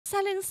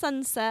Selling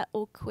Sunset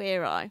or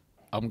Queer Eye?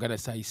 I'm going to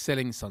say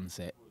Selling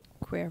Sunset.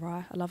 Queer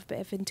Eye. I love a bit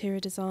of interior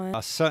design.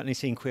 I've certainly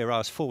seen Queer Eye. I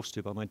was forced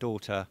to by my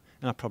daughter,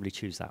 and I'd probably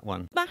choose that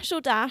one. Smash or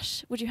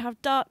dash? Would you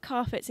have dark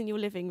carpets in your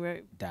living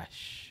room?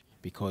 Dash.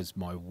 Because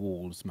my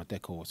walls, my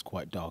decor is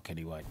quite dark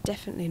anyway.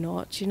 Definitely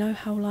not. Do you know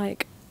how,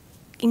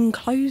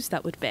 enclosed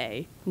that would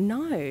be?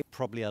 No.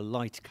 Probably a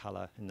light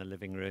colour in the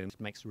living room. It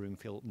makes the room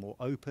feel more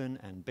open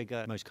and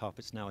bigger. Most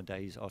carpets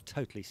nowadays are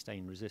totally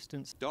stain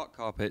resistant. Dark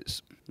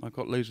carpets. I've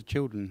got loads of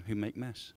children who make mess.